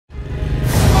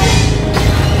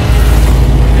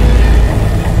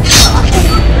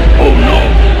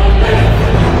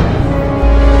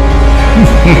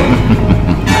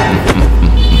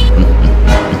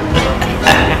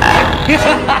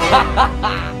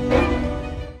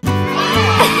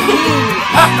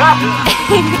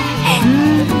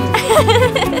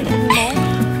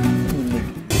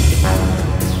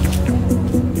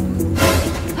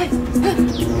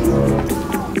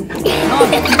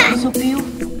So cute.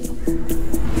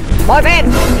 Boyfriend,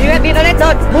 you have been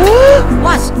arrested.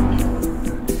 What?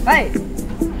 Hey.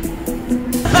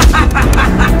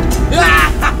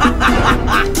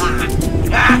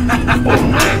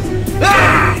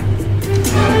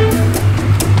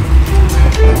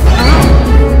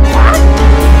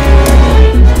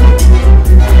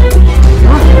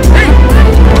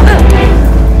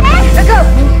 Let's go.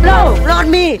 No, not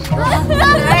me. What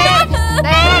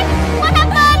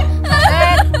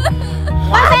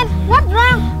happened? What's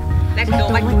wrong? Let's go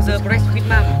back to the breast with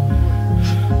mom.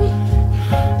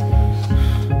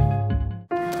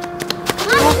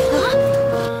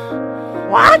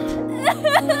 What?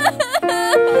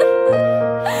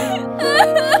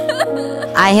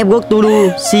 I have work to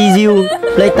do. See you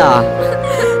later.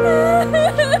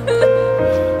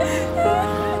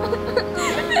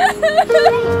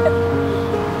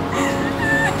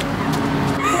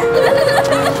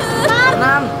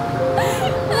 Mom,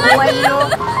 how are you?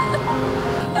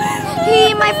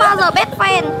 He my father best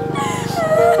friend.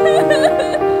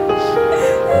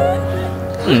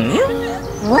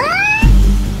 What?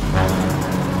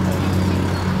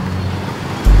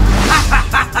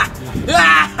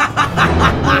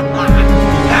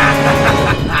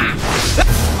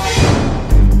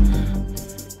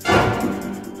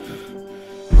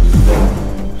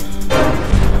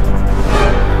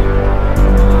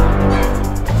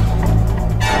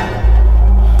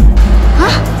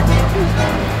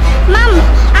 Mom,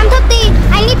 I'm 30.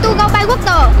 I need to go buy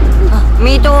water.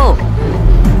 Me too.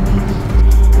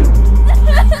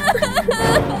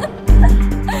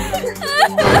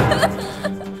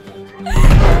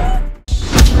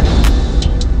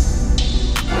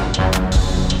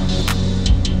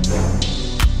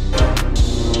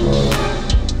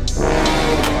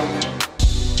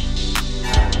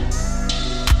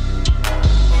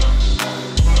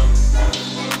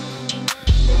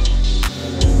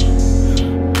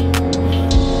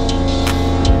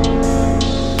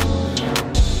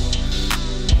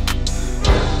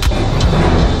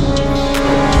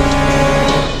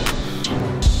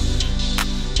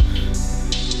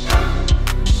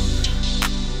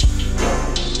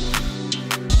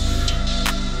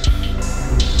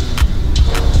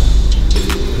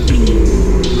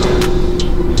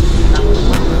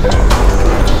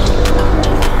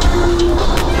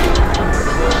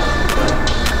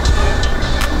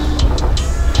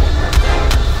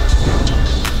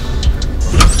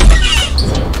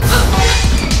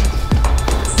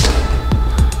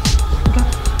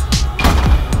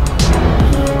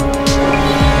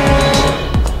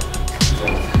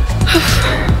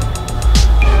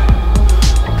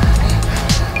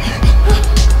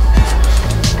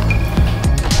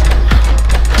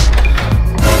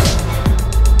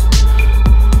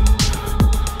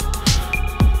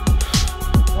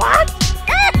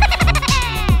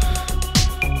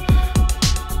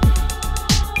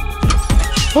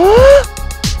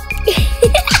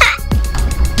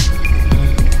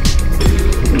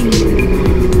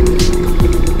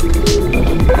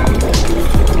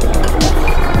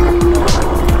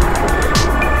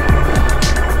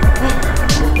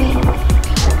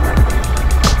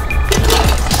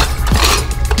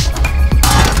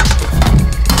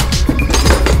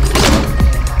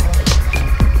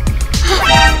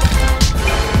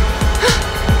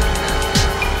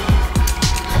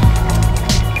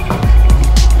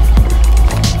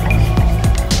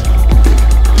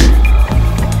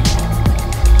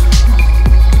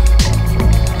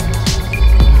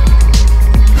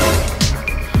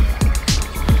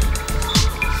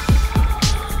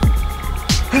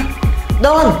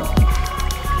 Don!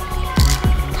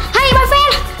 Hey, my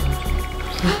friend!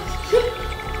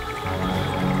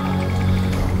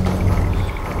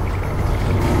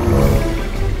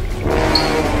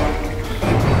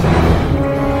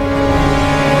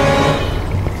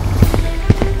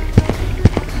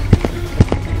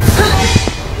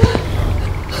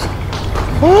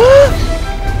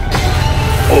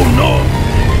 Oh no!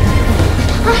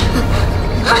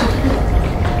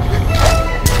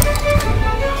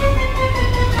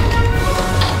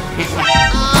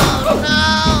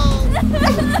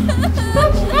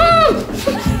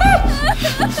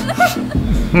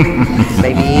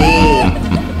 Baby,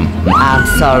 I'm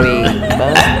sorry,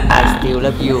 but I still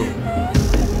love you.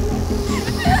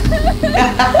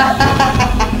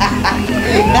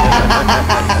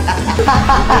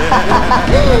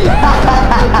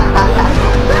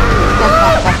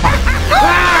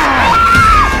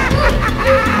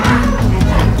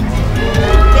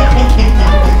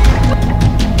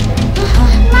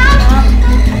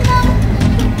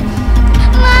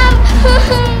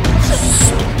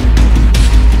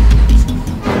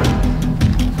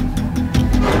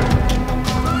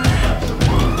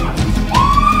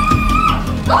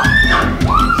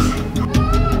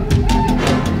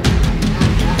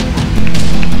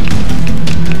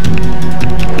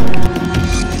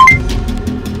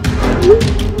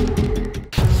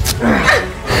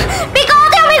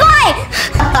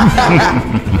 You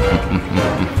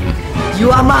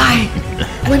are mine.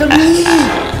 Wait on me.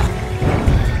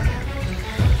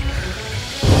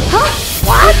 Huh?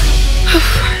 What?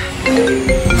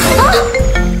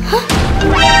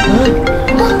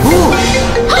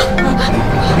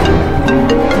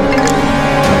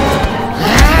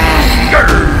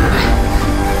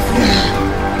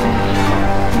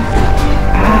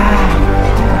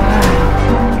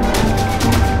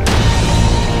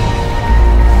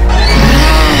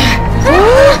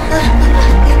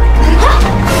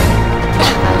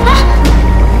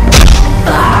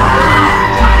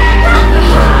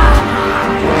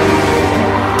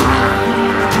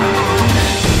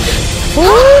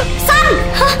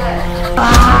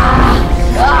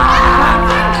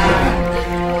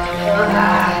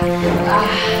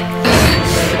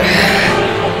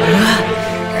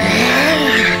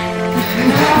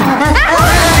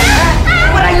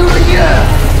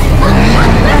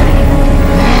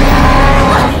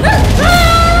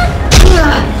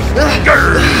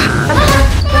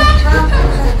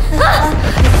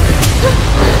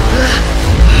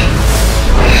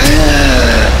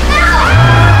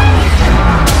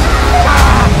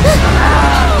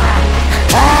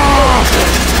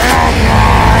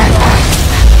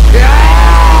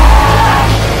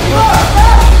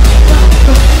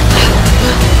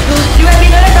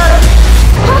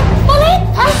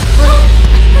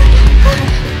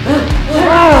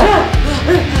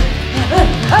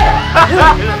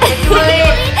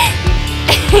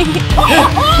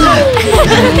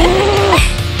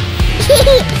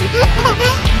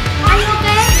 Are you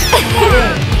okay?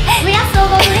 We are so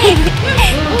lonely.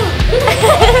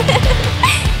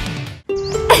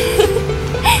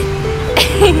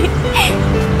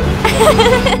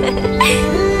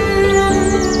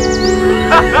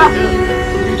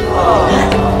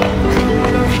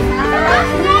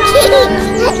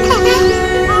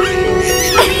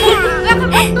 Welcome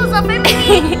back to the family.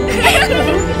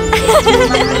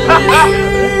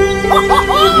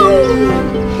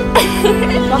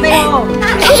 Coming home.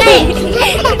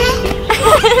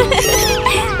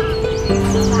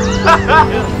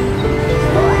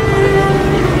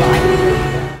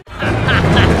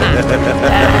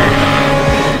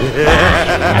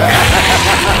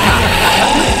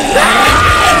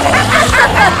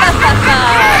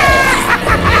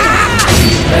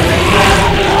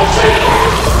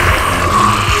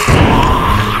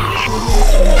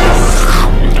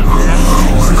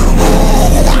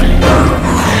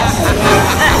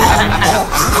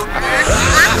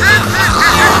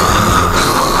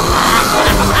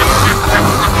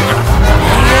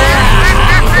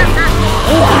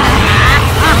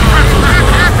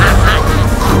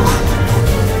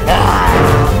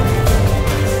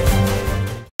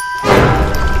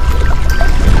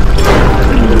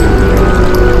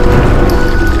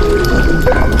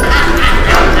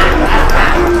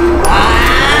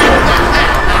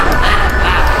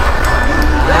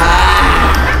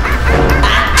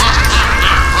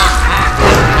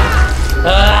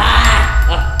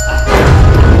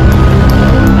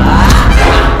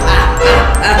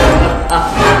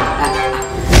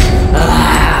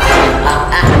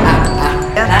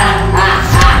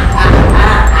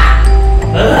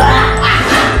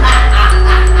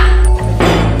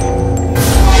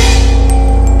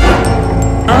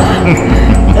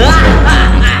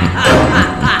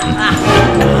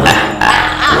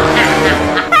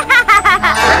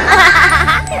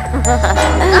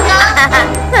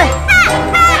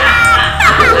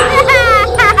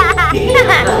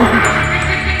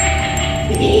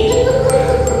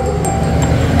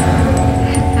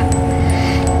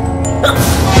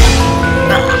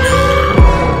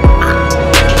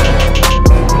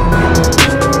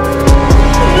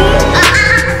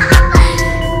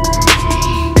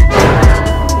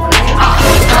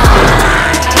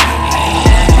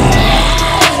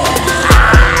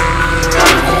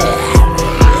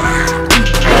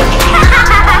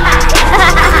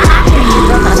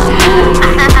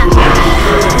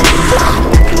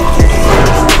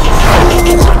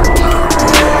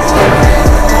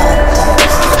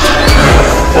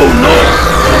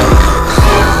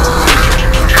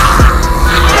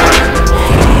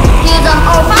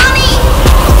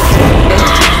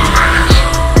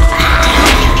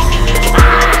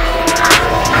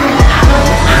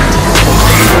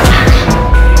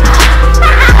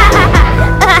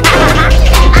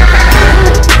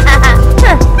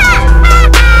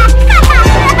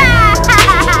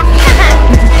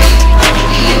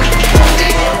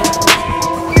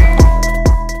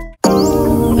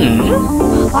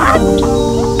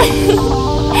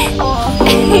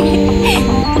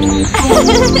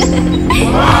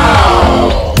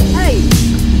 Hey,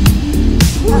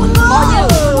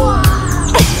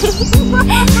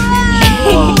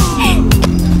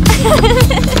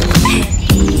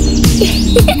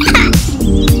 Boyfriend,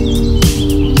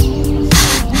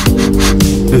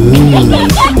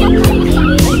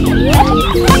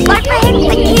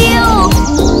 thank you.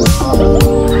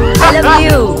 I love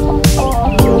you.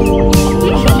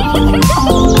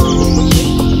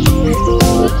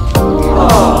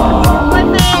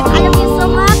 Boyfriend, I love you so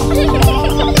much.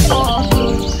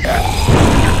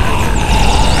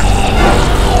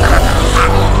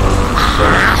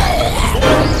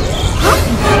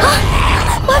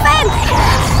 Boyfriend,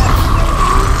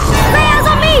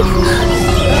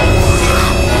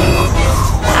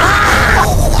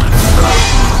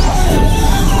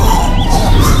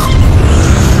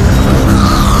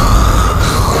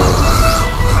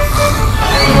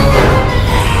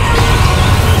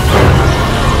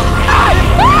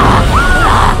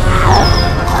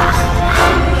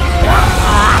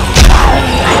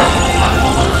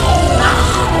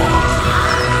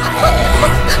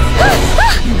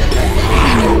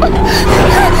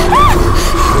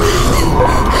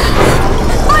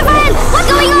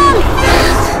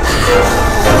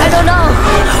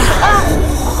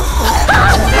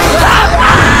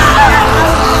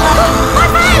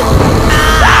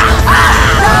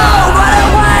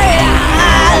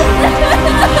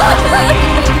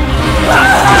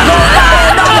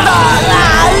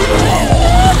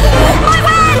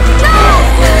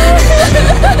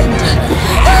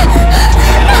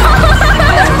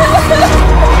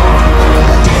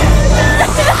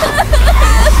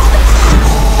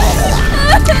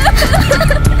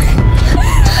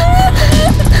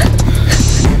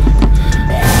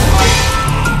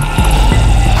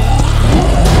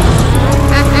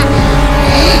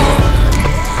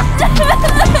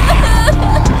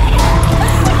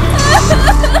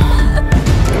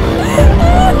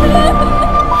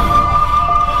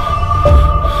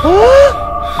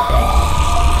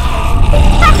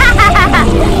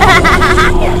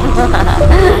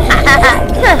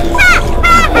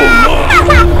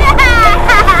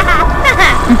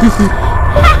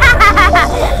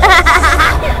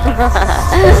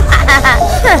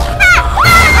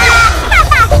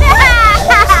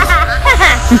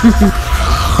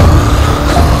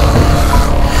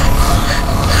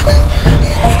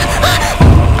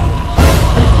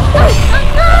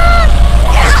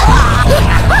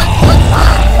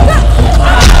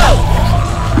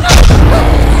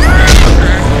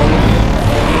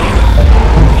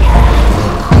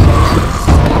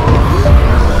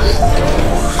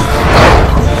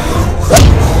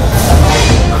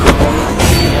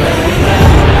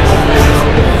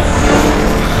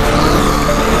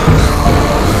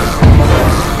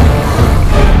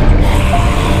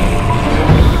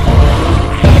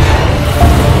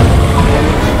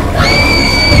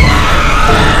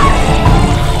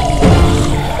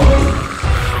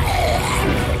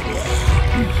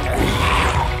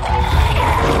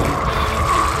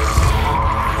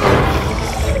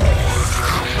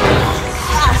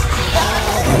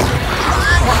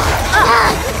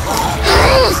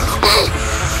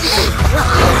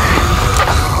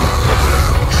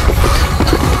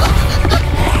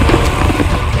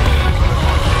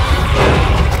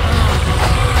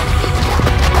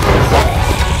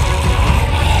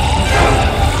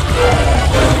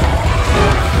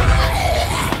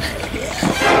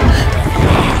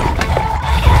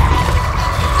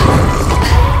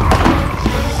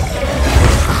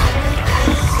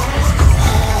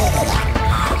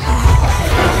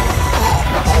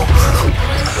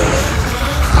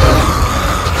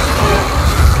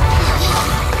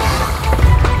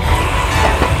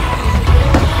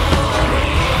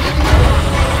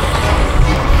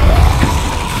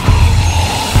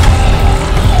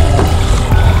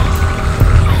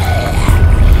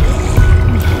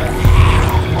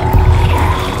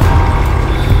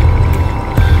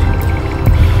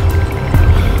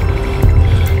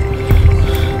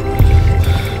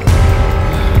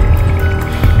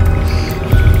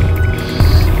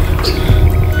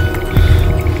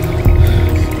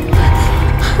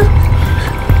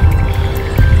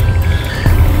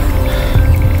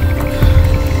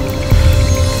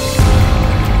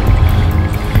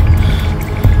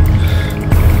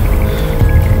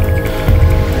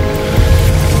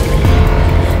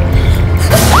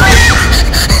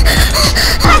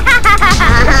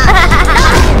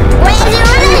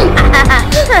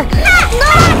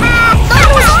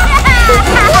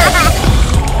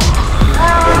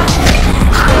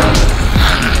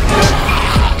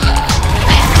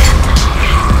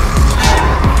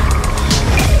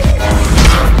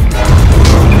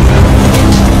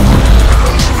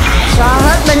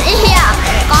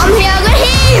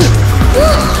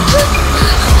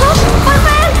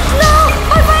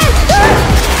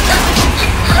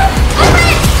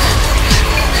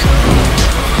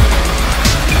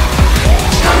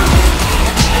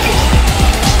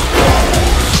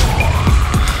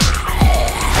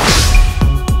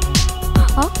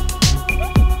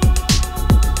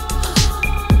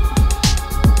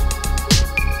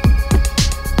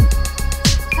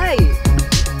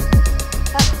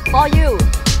 for you.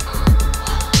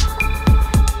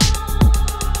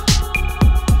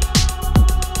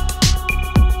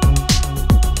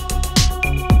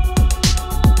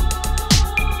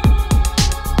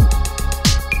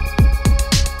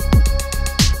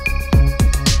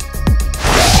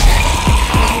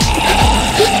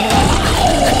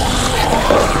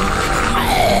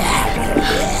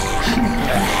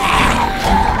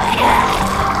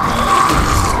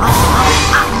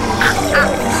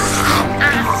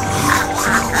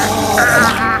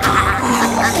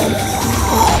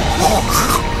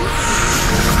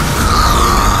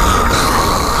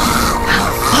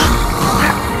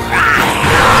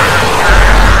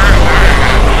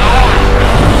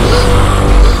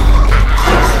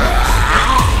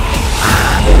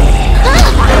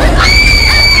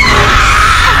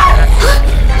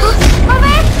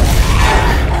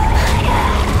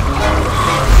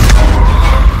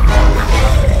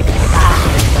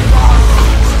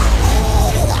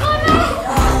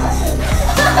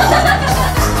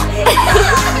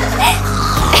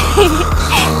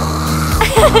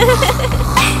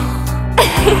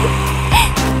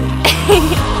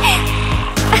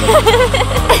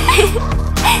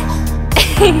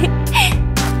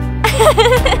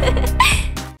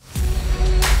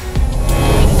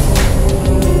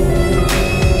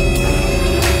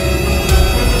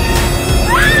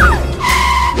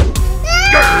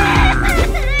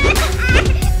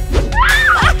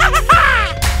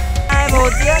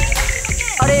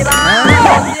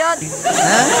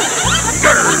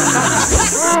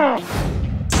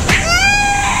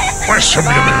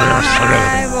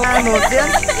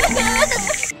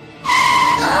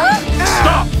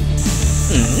 Stop!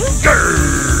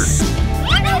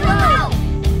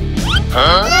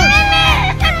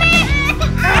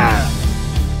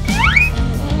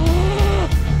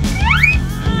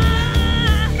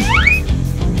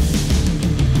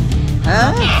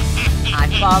 I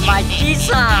found my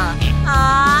pizza.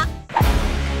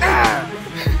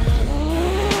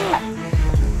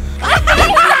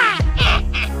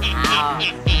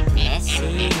 Let's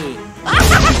see.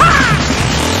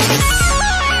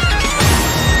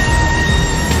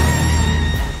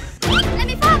 Let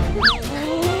me fuck.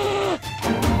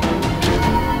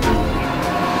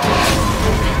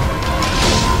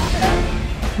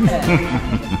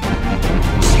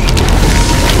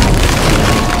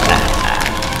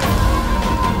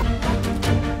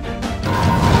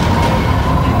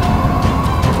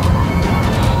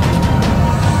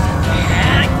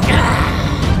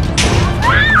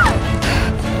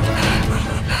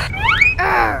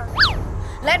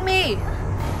 Let me.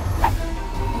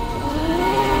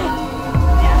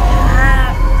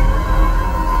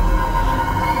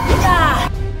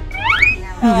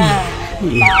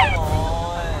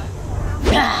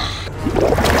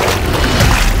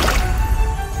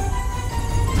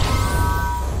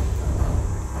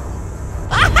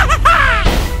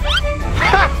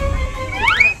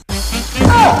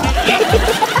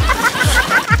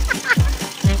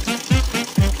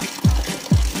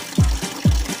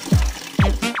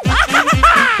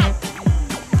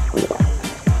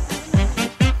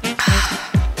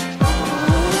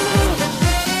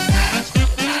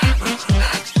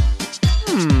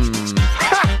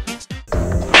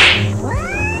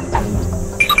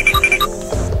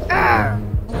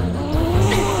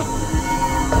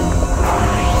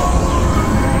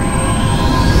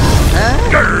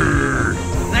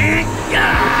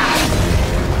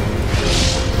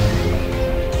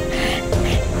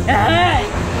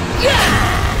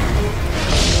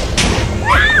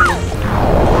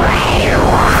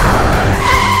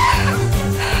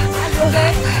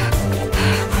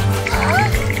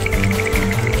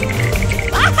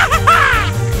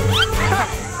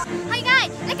 Hey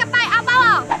guys, lấy cặp bài ao bao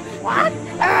à? What?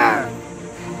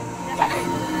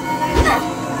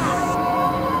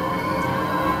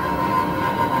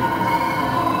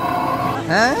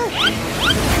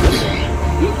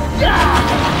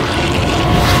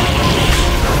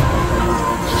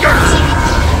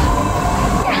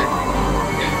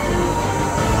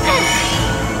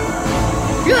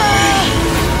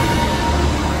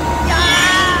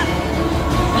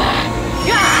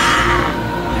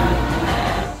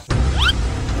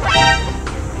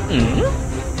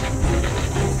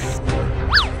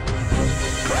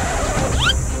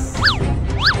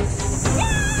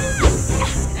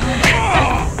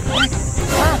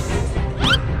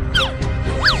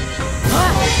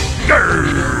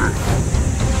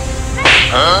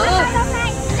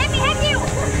 Let me help you.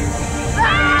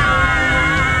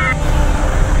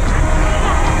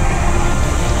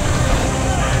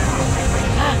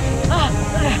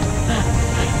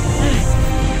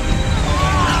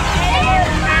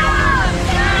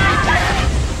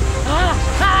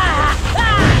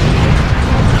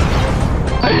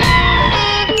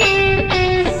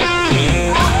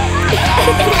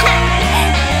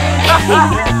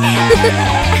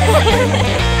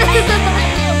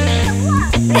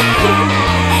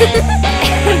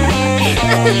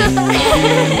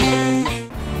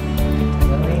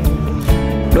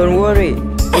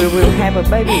 have a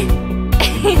baby.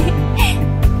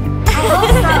 I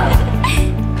hope so.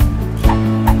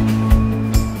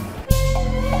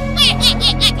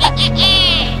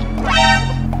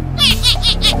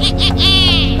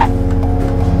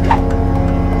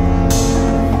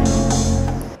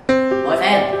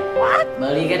 Boyfriend, what?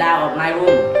 Beli get out of my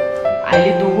room. I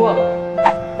need to work.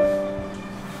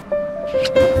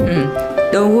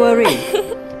 Don't worry.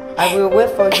 I will wait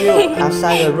for you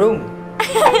outside the room.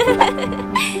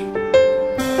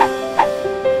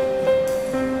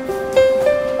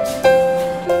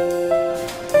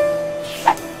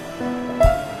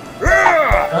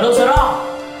 Duduk sana.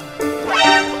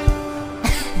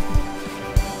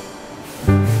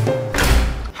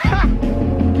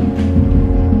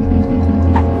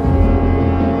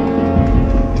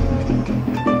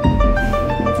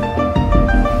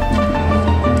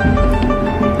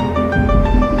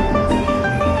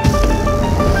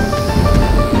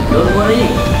 Don't worry.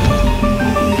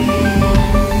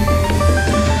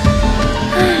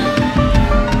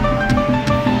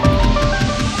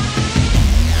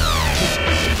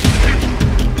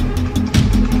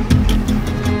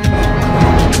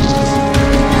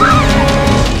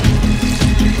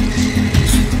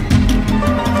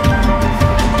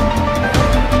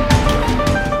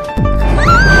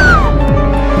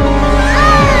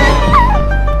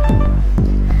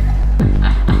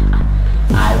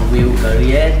 I will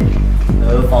create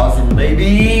a frozen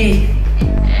baby.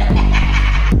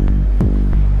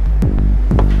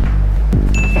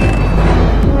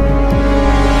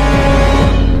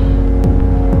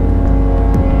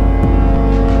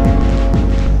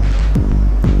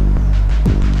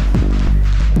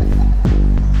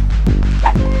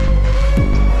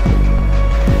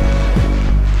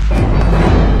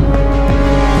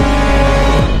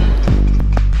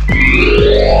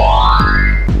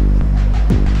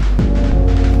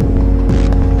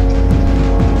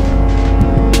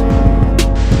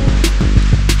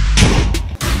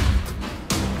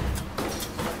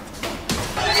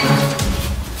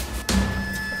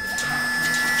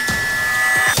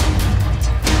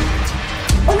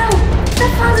 Oh no,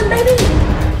 that frozen baby.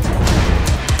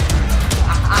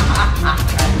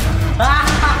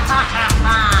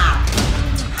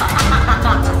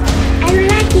 I don't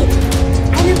like it.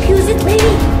 I refuse it, baby.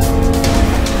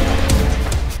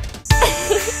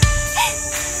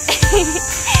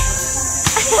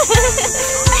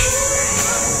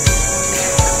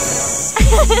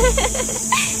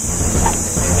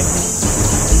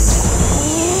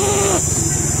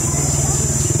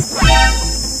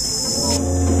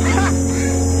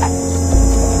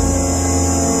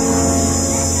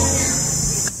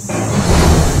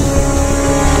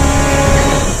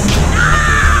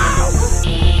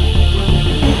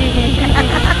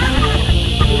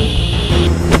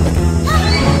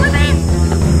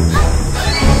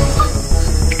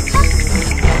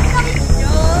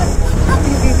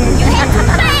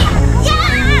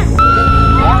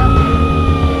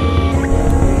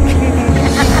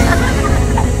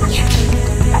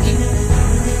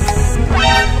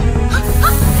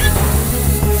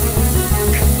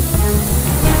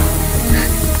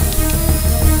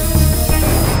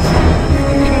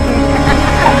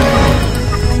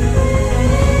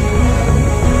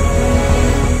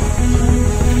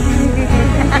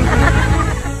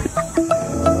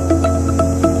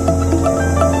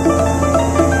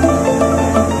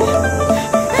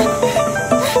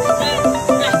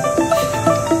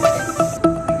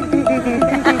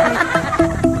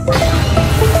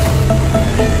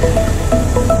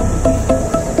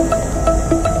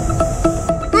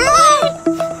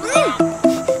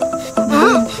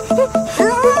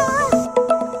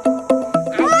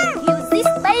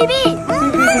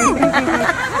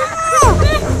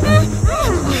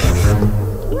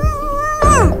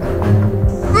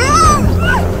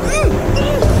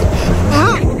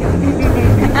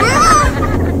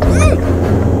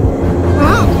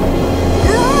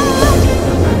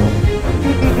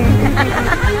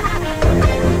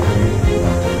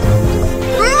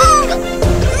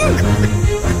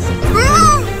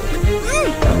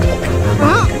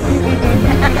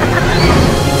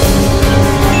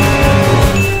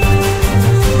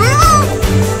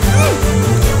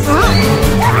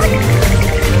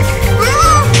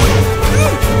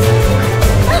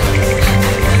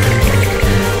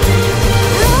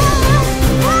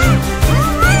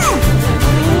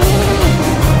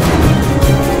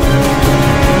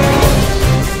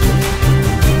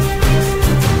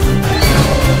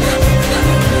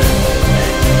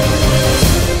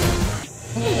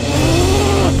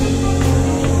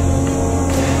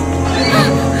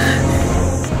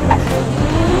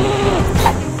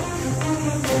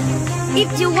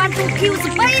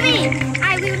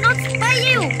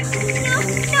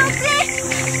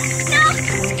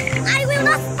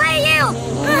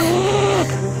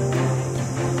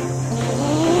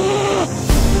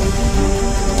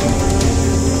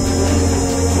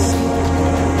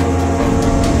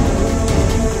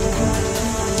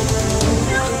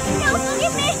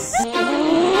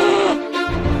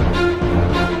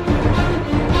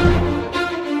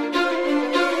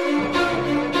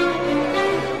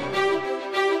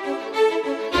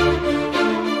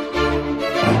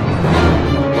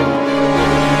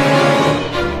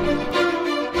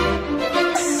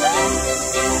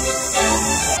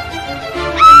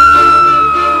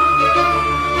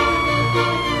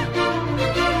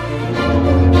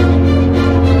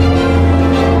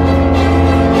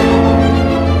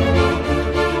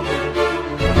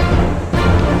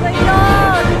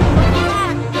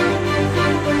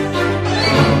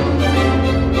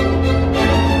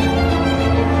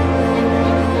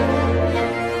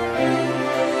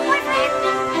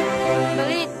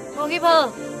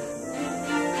 Goalkeeper.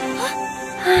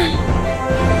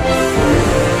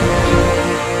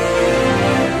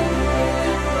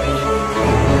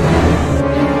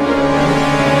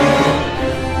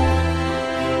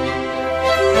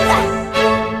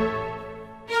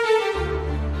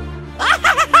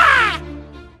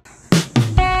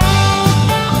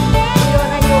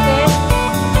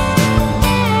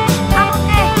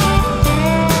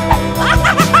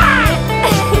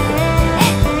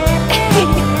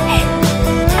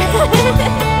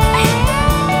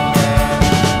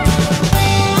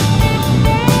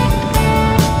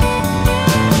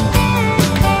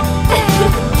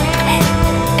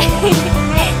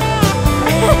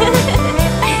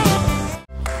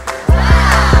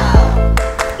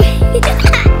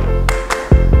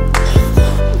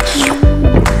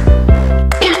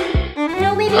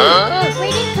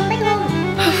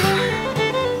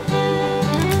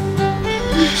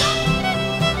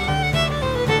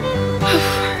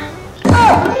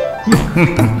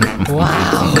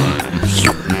 Wow,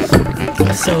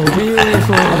 so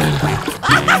beautiful.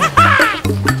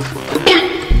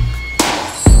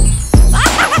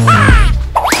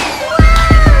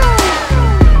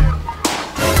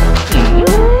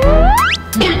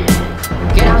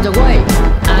 Get out of the way.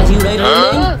 Are you ready to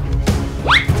leave?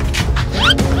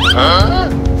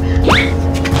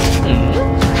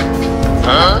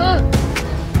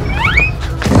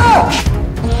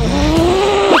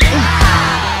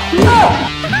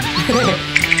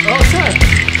 Oh, sir.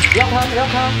 Block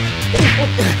her.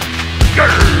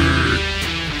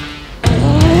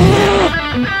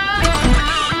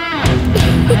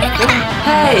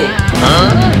 Hey.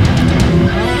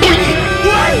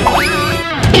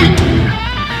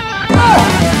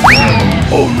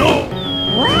 Oh no!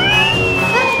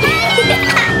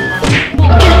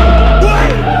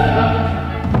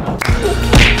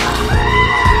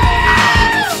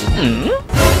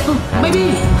 Baby.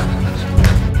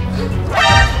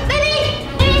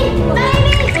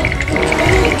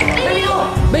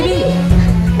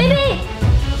 Baby.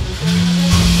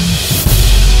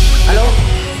 Hello?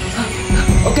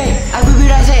 Okay, I will be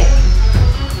right there.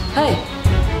 Hey,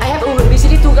 I have already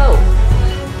city to go.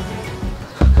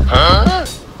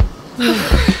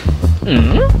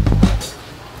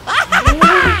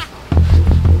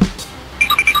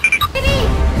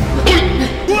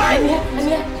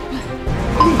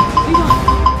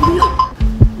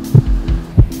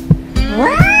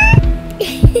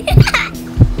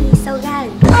 He's so good.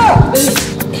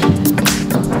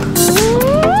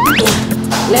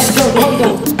 Let's go.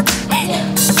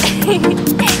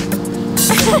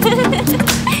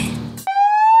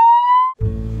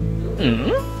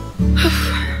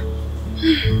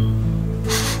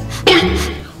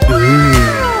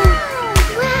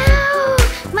 Wow,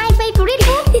 my favorite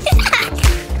book.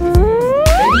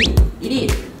 Baby, eat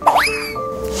it.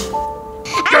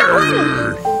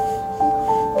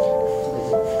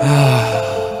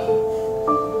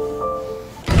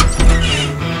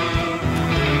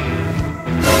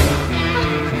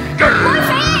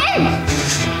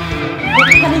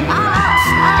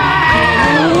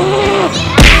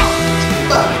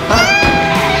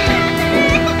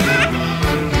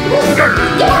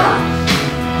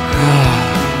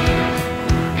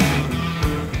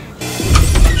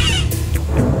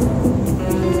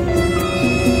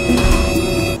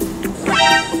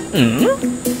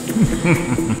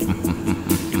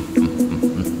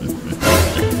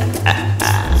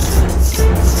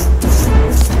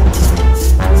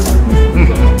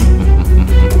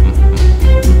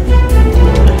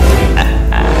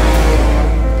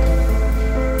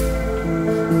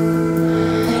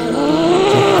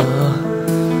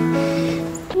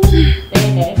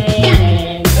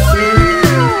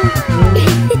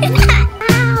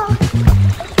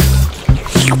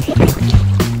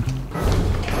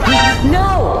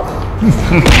 No!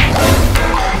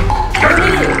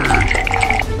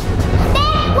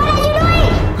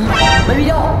 Baby,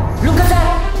 no! Look at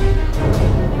that!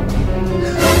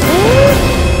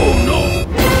 Oh no!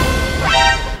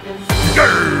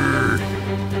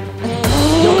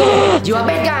 Yoko, you are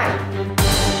bad guy!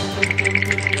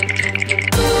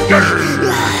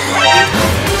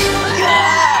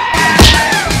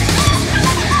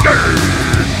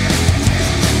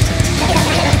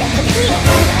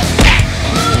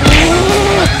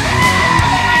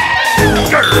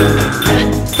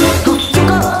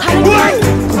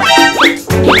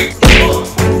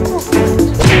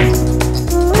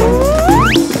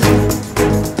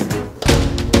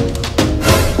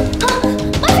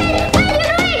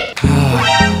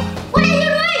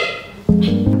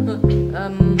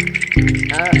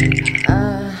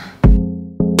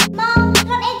 Mom,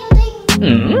 con em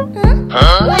yêu Tinh.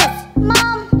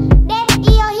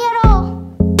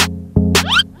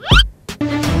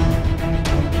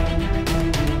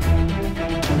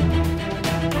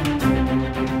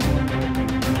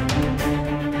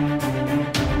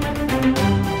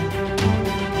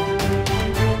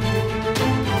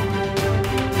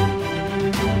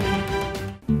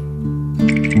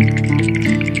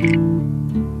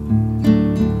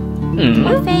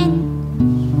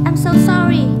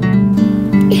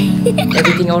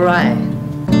 Everything alright?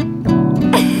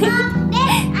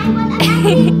 Dad, I want a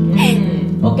Barbie.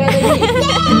 Okay, baby.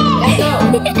 Let's go.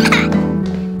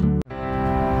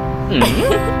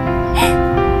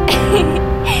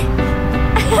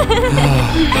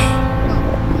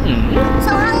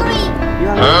 So hungry.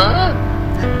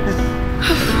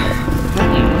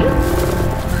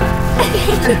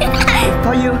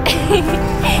 For you.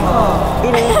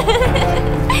 Eat it.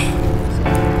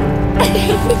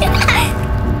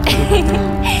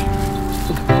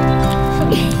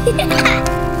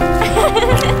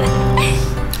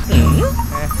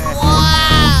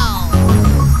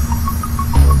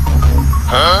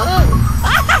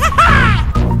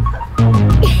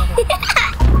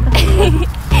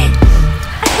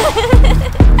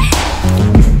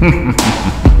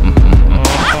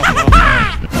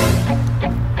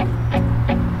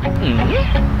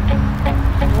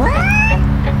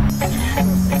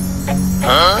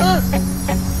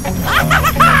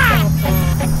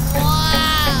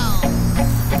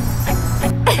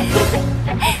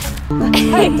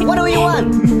 Hey, what do you want?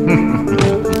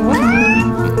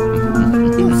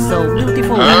 You're so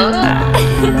beautiful.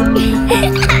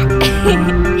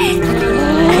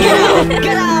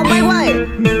 Get out of my way!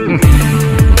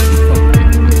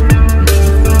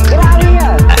 Get out of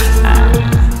here!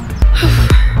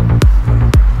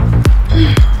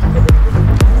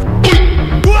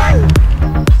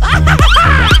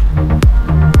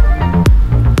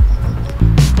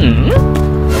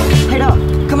 Hey dog,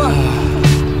 come on.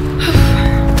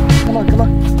 Come on, come on.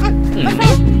 My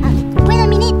friend, wait a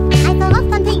minute. I forgot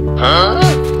something.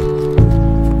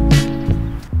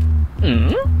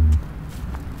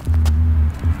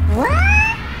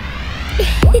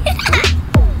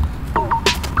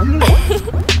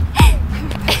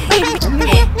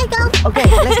 Let's go. Okay,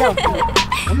 let's go.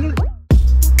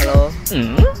 Hello.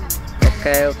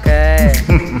 Okay, okay.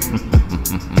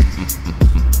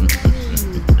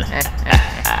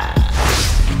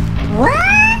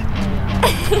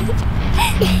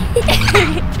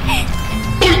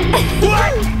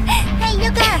 Hey,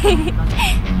 Yuka.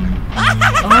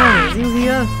 Oh, you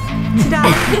here? Sit down.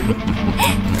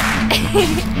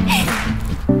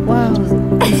 Wow,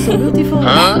 it's so beautiful.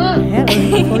 Hello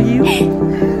for you.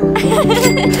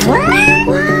 Wow.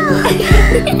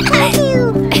 Thank you.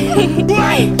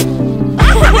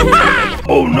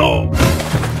 Oh no!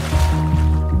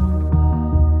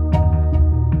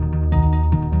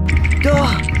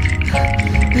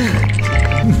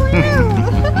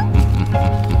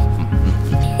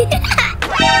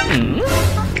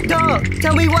 Dog,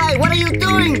 tell me why. What are you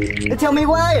doing? Tell me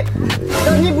why.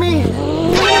 Don't hit me.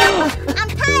 I'm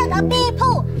tired of being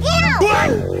pulled. Get out.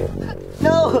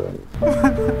 No.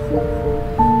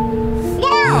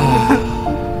 Get out.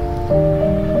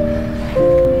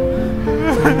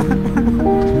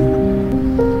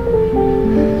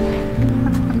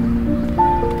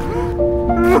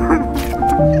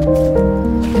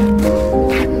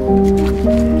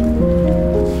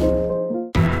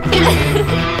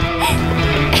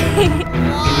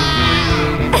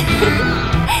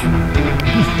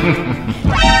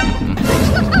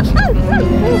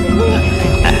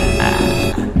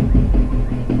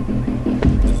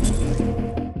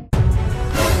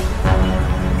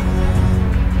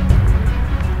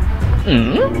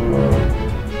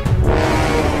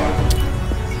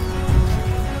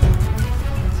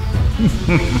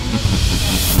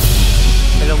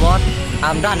 Hello, boss.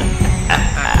 I'm done.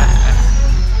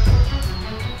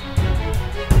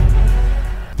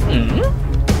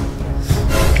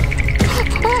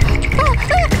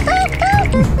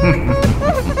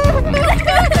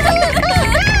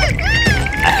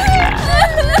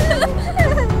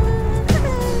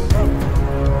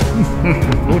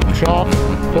 Good job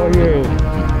for you.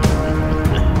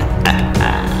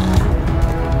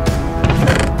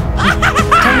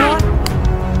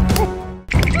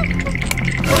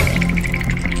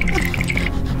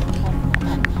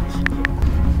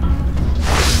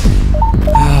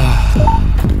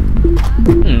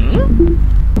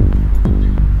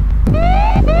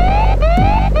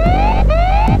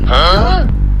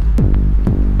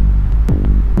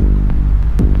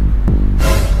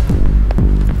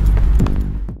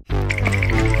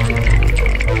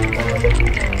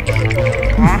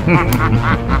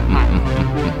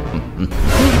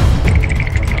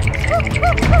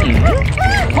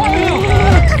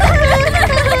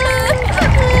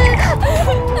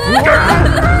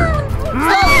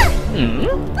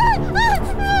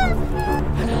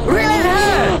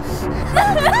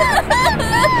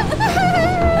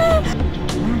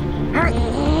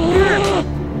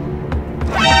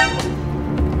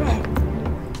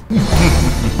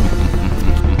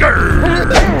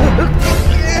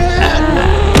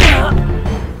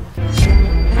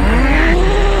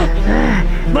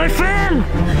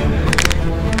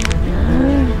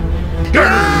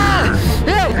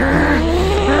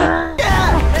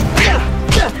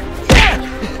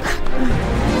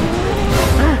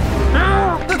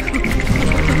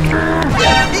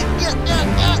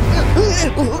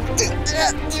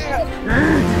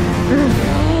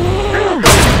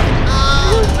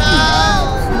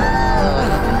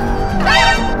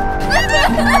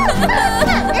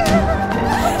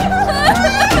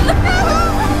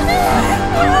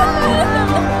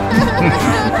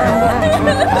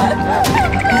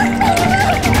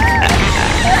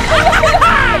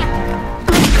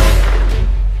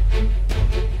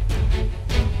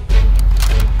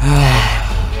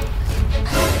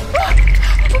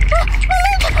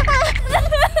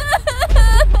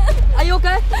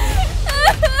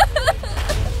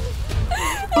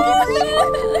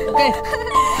 okay.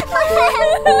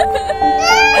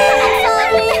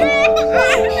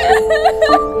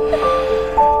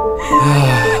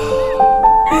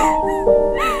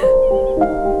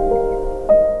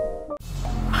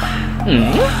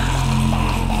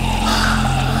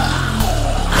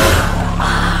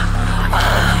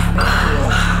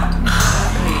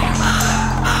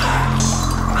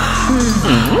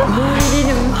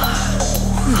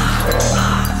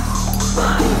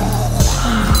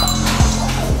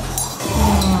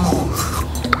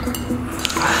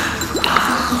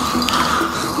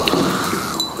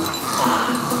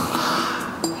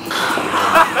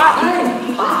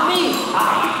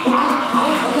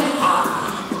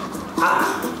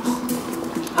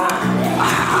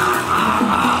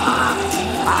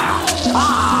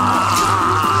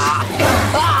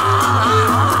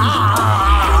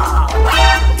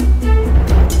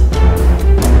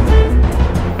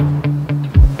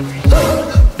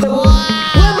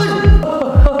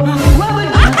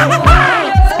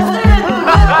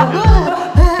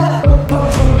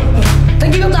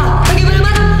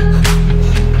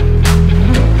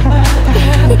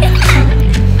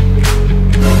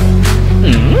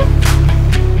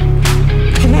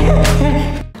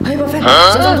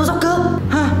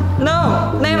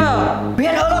 No, never. We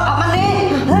had a lot of money.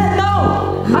 No,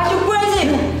 are you crazy?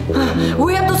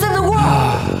 We have to save the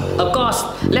world. Of course,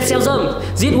 let's sell them.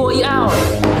 This war is out.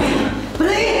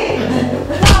 Please.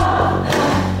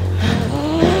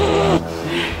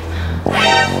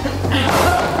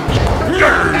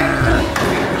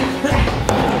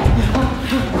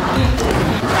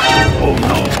 Oh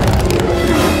no!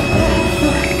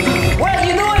 What are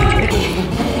you doing?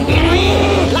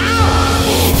 Loud!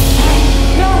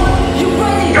 No, you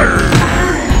crazy.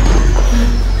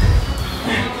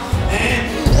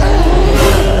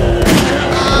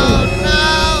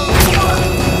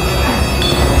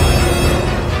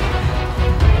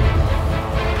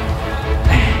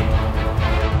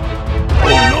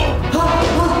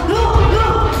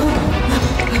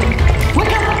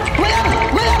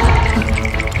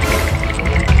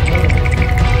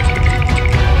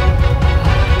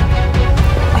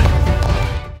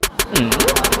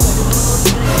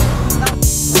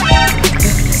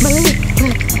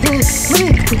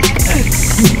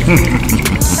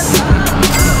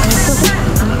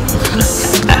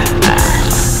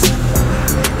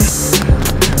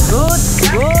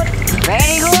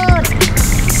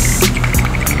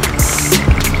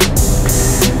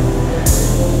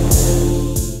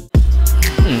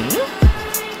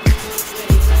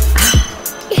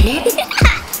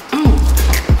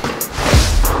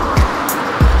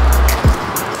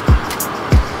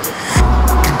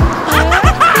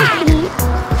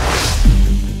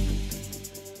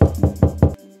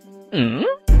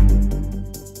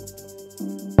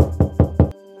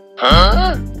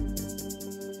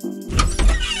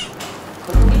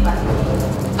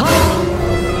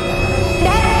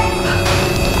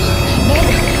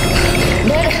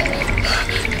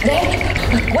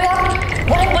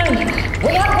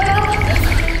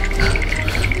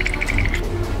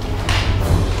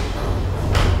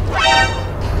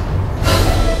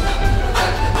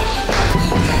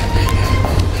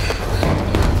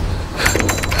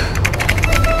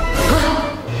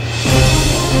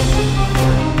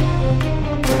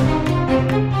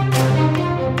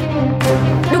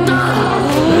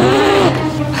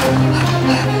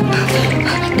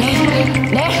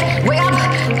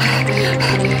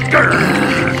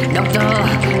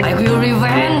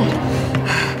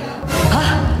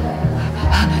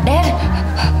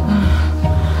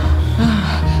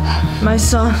 My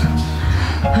son.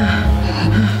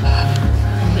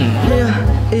 Here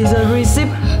is a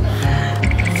receipt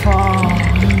for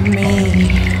me.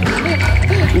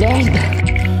 Dad.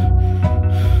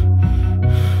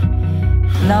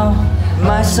 Now,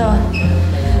 my son,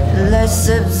 let's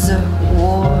save the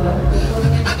world.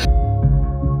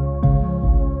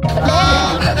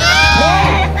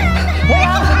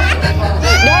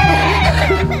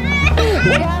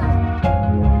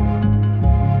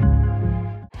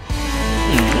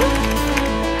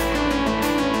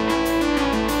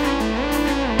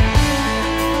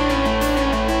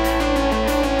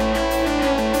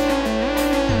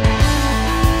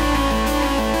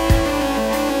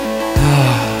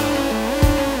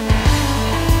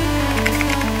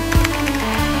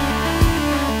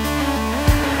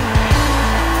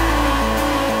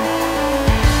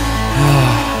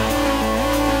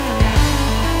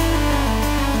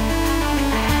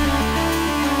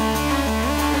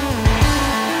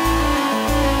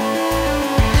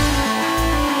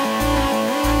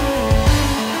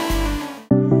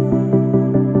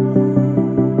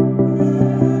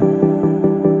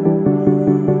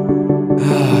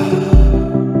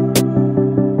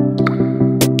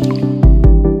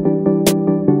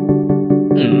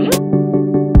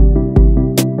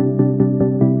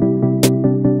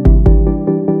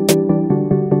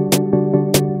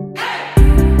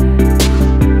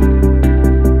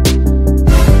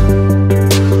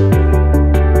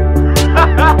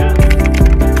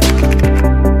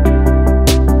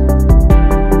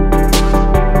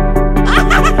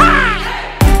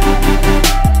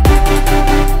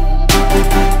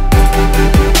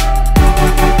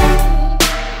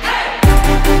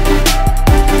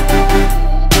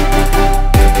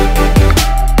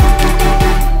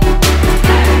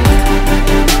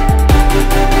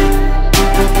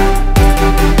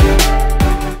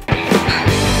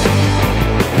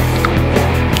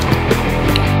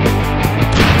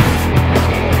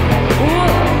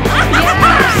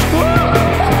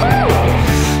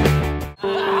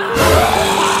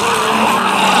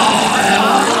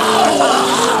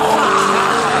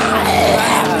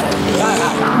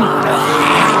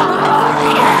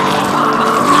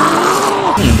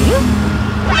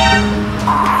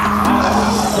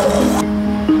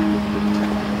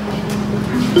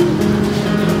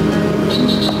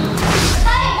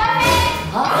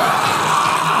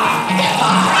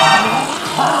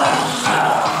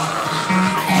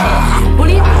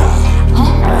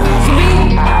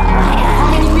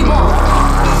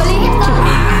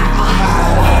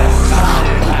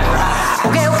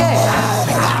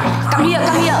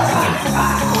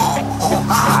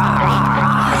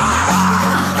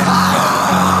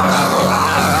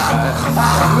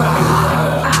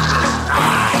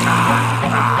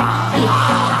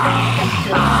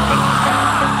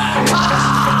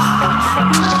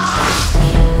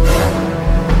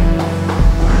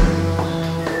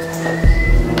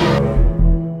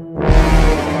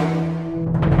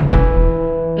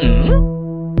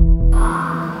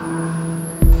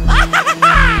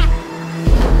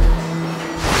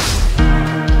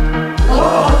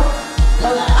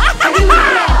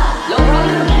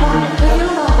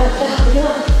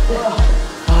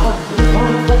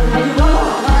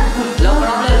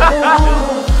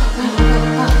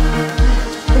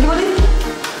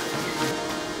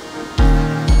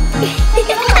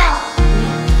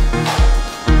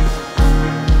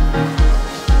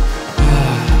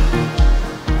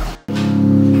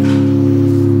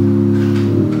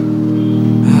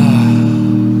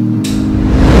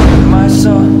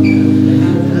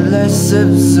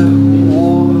 sips of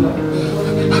water.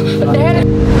 Dad.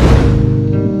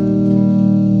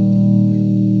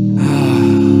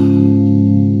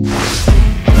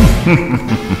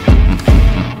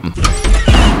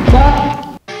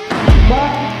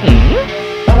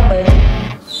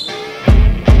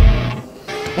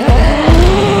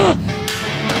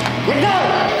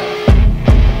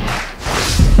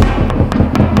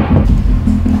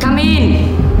 Come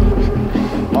in,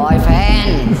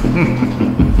 boyfriend.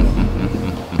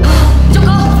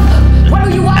 Cukup. What do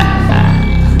you want?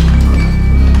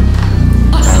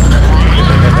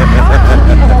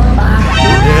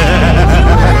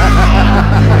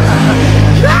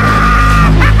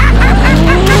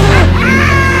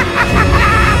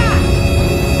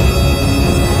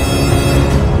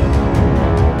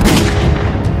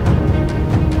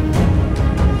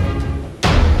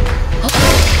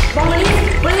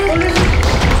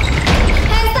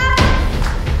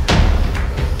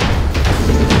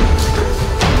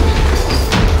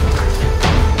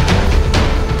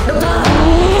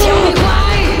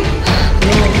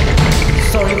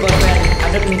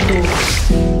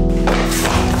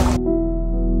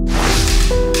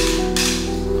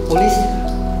 Polis.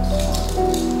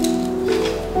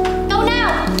 Go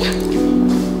now.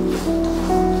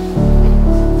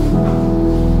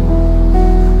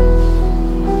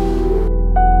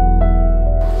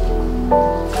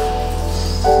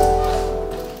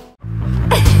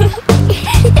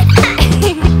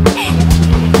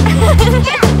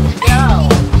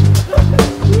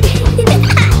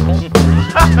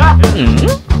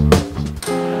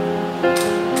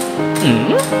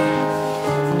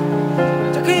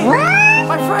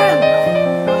 My friend.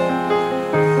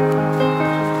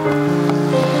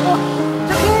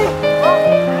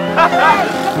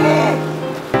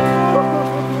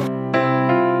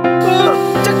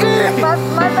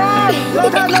 My friend.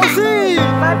 Long time no see.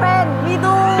 My friend. Me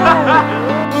too.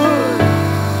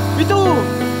 Me too.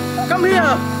 Come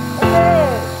here.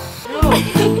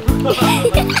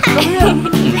 Come here.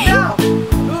 Sit down.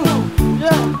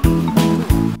 Yeah.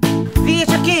 See,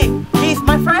 Chucky. He's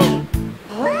my friend.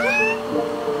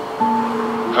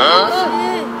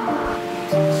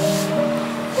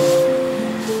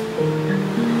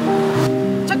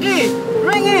 Chucky,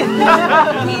 ring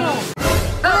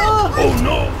Oh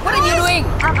no! What are you doing?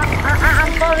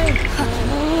 I'm sorry.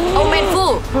 Oh man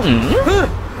fool!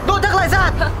 Don't talk like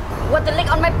that. What the leg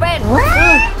on my pen?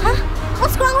 Huh?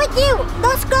 What's wrong with you?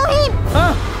 Don't screw him.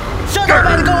 Shut up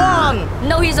and go on.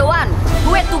 No, he's the one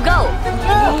who had to go.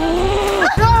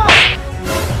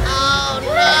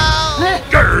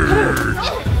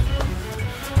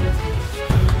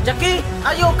 Jackie,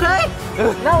 are you okay?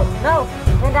 No.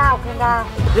 Calm down.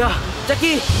 Yeah,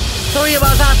 Jackie. Sorry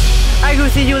about that. I will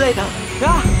see you later.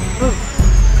 Yeah.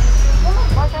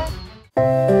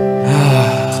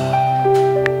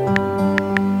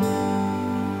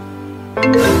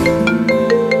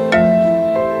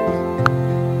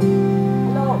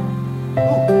 Hello.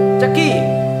 Jackie,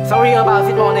 sorry about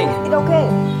this morning. It's okay.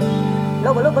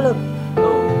 Belum.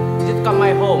 Just come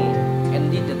my home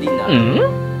and eat the dinner.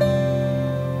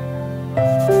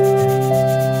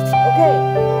 Okay.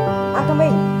 I'm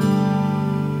coming.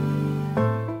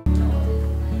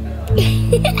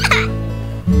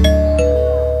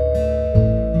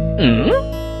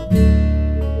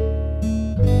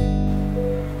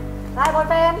 Hi,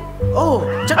 boyfriend. Oh,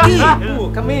 Jackie.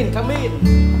 Come in.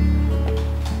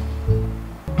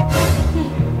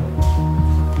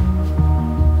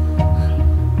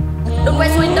 Don't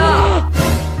waste window.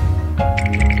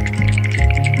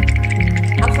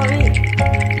 I'm sorry.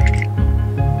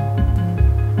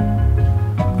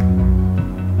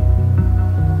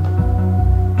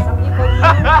 Some people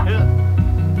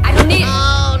I don't need.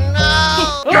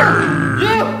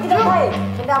 It's okay.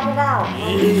 Calm down.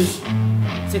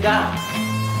 Sit down.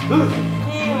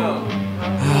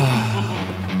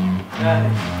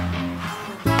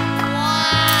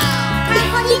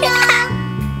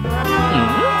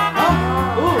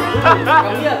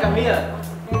 Come here.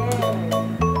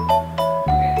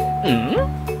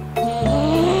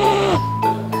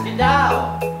 Sit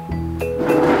down.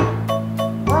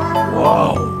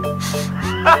 Wow!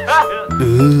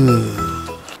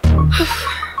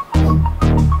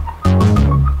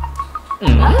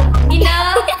 Dinner.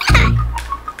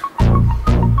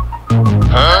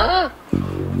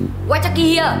 Why Chucky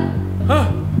here? Huh?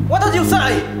 What did you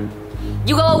say?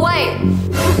 You go away.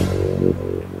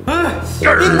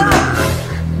 Enough!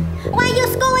 Why are you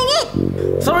scolding it?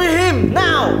 Sorry him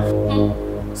now.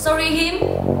 Sorry him?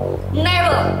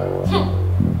 Never.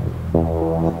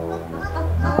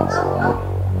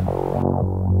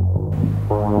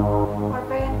 My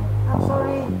friend, I'm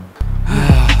sorry.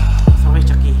 Sorry,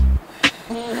 Chucky.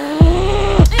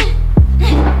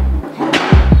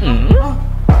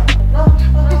 No.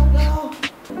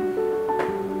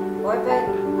 Boyfriend,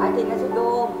 I think I should go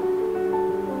home.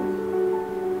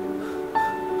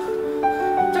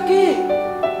 Chucky.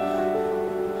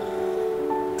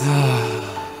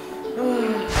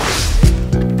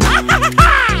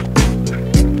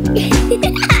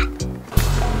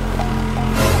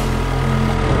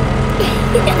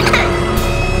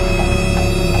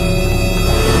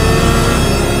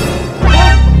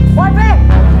 Boyfriend!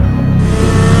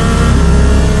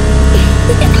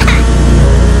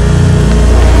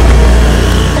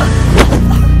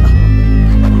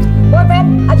 Boyfriend,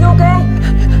 are you okay?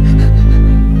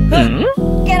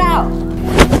 Get out!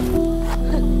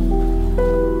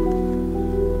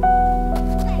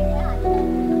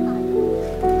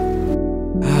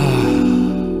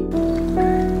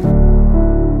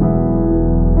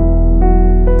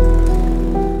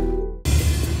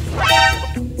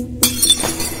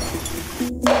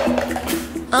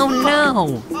 Oh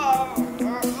no.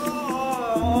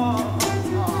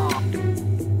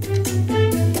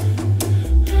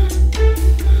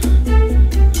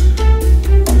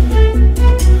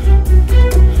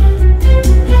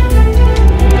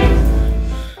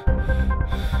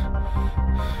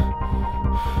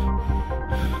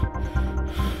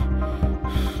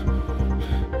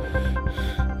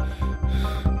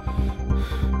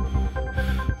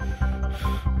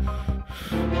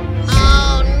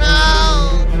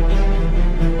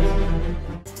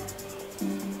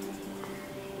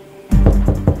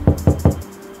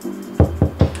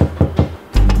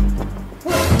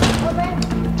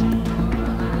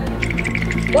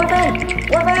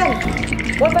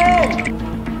 Boyfriend!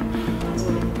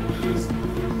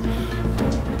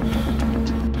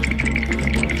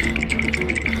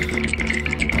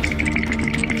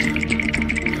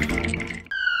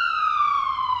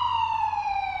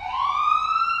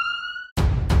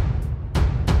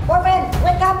 Boyfriend,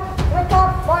 wake up,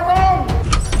 boyfriend!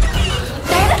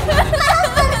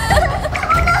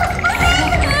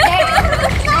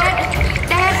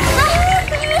 Dad!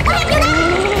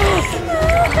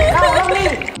 Now, help me!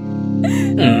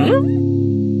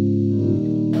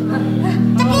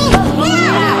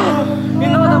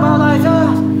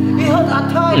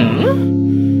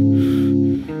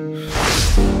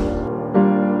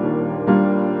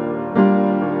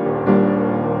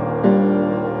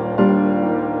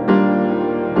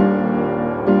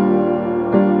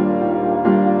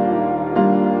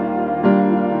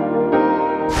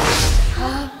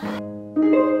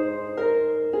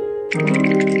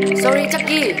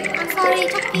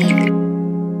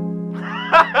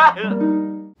 Sorry.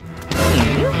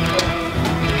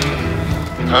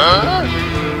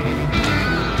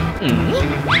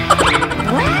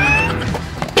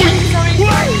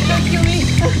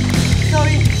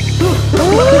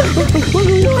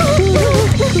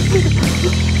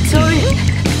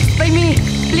 Spare me,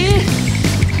 please.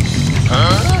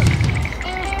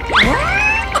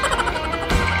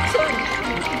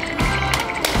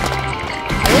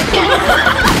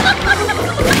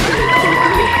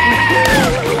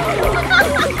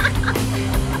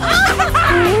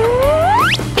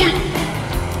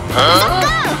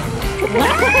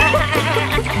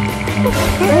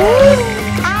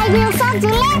 I will stop to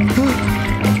let.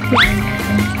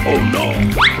 Oh no!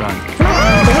 Run.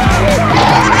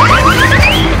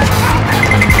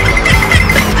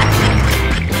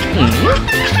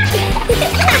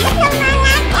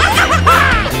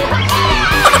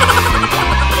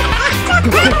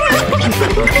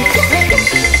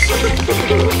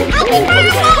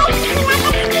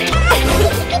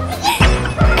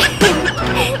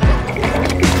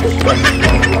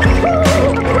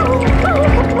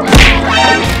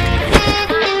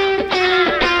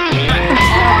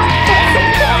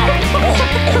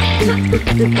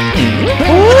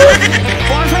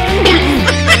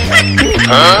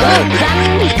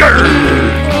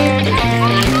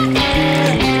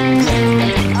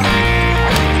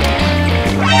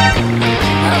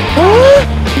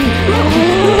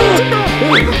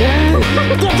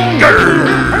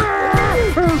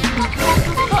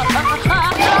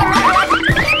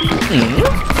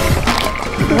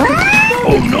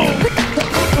 Oh no!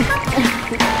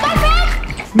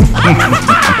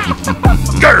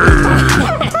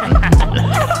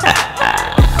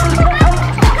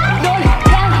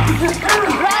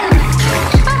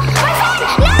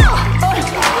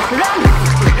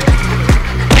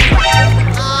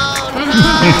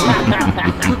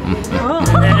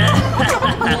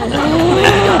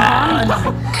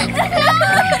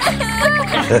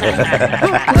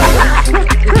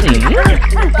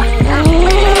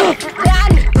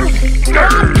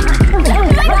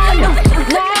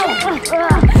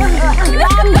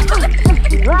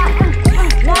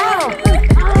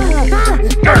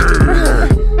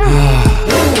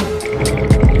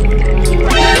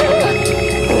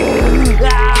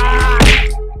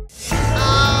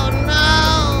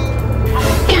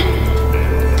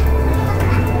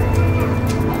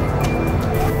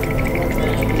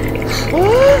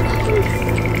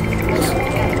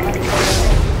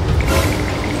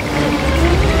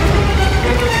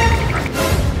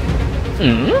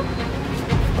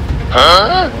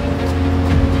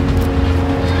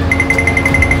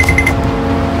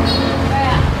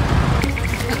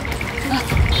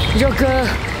 Joker,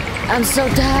 I'm so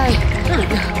tired.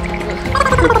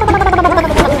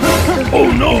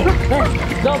 Oh no!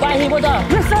 Go buy him water.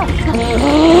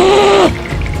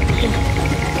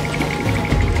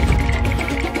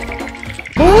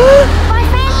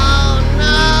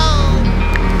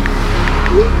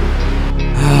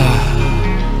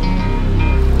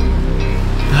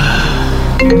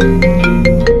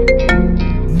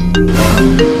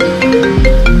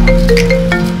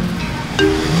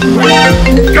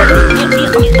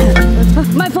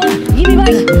 My phone, give me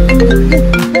back.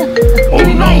 Oh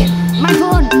no! My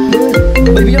phone.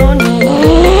 Baby on.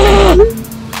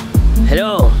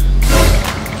 Hello.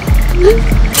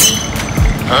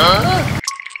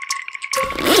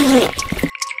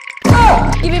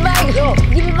 Give me back.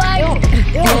 Give me back.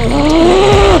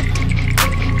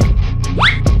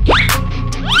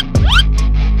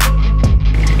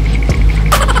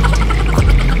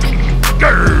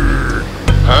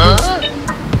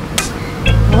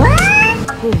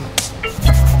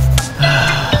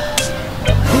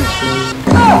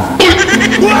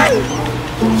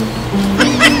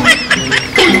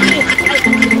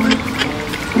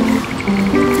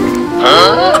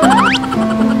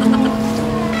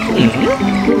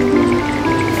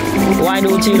 Why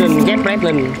do children get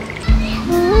pregnant?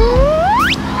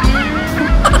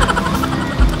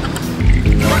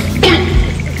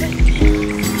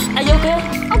 Are you okay?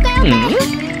 Oh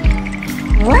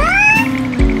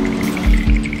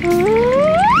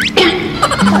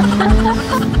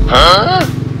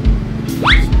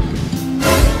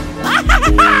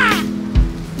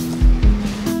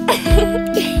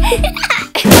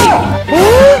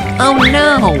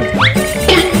no!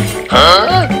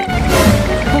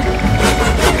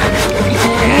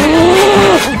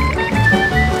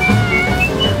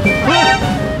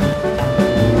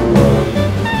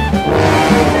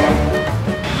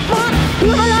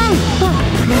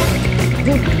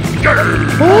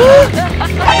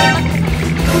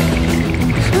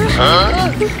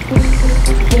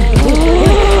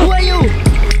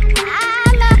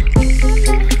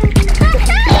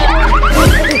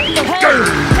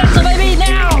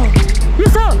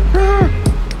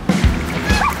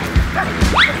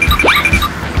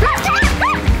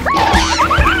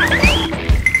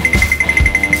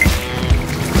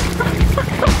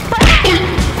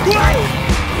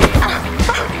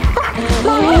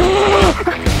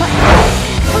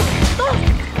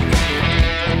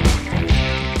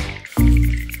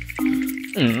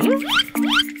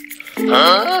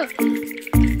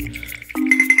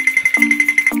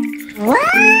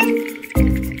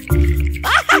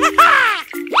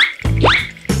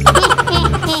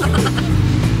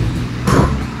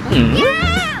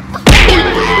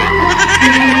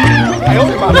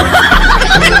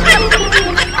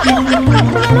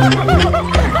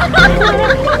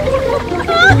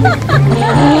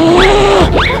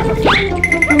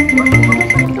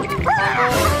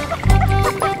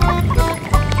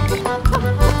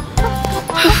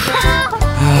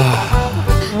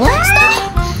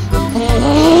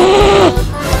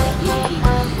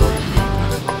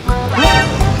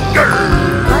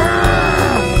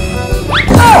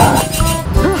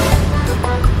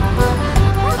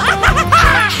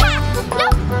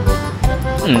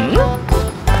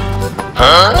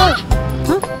 Ha ha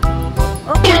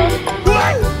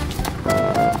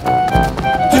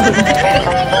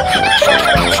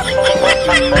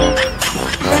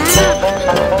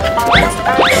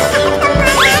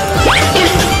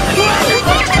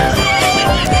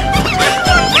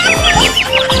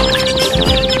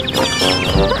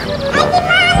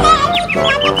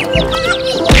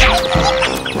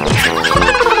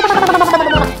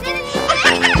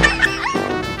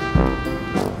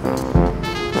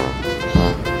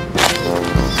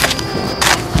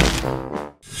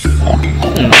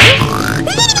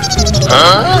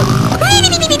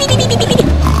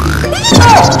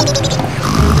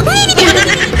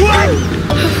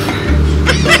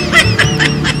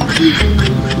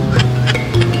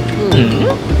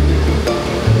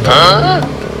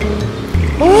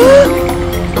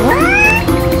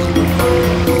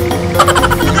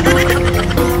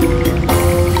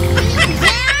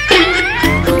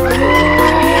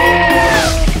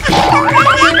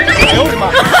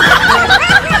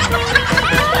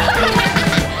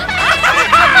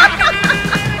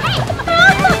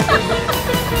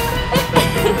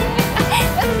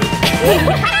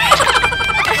ha!